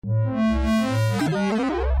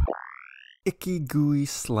Icky, gooey,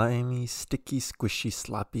 slimy, sticky, squishy,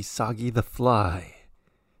 sloppy, soggy, the fly.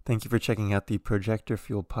 Thank you for checking out the Projector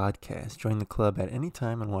Fuel podcast. Join the club at any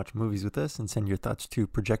time and watch movies with us, and send your thoughts to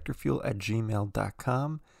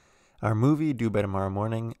projectorfuel@gmail.com. Our movie, due by tomorrow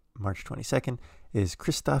morning, March 22nd, is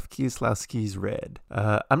Krzysztof Kieslowski's Red.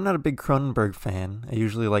 I'm not a big Cronenberg fan. I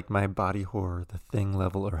usually like my body horror, The Thing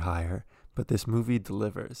level or higher, but this movie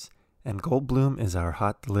delivers. And Goldblum is our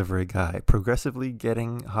hot delivery guy, progressively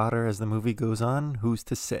getting hotter as the movie goes on, who's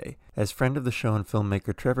to say? As friend of the show and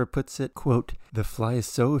filmmaker Trevor puts it, quote, "The Fly is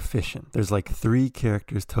so efficient. There's like 3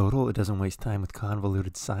 characters total. It doesn't waste time with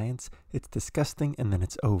convoluted science. It's disgusting and then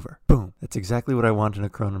it's over. Boom. That's exactly what I want in a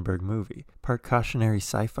Cronenberg movie. Part cautionary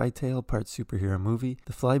sci-fi tale, part superhero movie.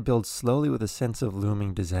 The Fly builds slowly with a sense of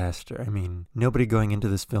looming disaster. I mean, nobody going into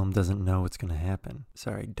this film doesn't know what's going to happen.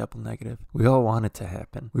 Sorry, double negative. We all want it to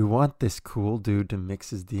happen. We want this cool dude to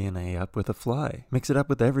mix his DNA up with a fly. Mix it up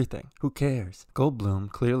with everything. Who cares? Goldblum,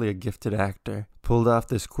 clearly a gifted actor, pulled off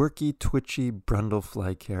this quirky, twitchy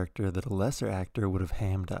Brundlefly character that a lesser actor would have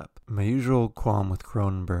hammed up. My usual qualm with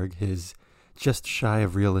Cronenberg, his just shy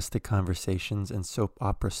of realistic conversations and soap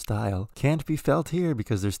opera style, can't be felt here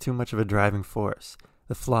because there's too much of a driving force.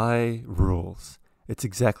 The Fly rules. It's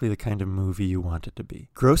exactly the kind of movie you want it to be.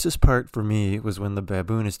 Grossest part for me was when the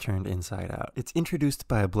baboon is turned inside out. It's introduced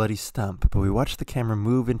by a bloody stump, but we watch the camera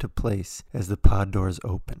move into place as the pod doors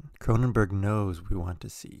open. Cronenberg knows we want to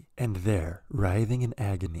see. And there, writhing in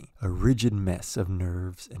agony, a rigid mess of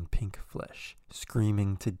nerves and pink flesh,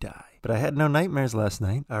 screaming to die. But I had no nightmares last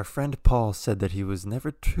night. Our friend Paul said that he was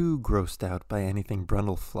never too grossed out by anything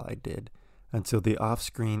Brundlefly did, until the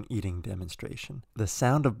off-screen eating demonstration. The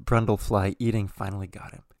sound of Brundlefly eating finally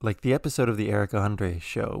got him. Like the episode of the Eric Andre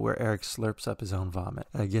show where Eric slurps up his own vomit.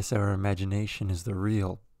 I guess our imagination is the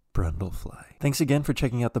real Brundlefly. Thanks again for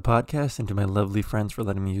checking out the podcast, and to my lovely friends for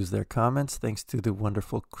letting me use their comments. Thanks to the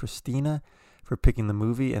wonderful Christina for picking the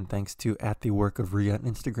movie, and thanks to @theworkofRhea on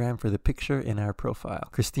Instagram for the picture in our profile.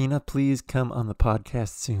 Christina, please come on the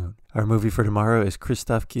podcast soon. Our movie for tomorrow is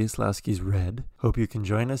Krzysztof Kieslowski's Red. Hope you can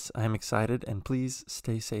join us. I'm excited, and please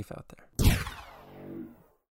stay safe out there.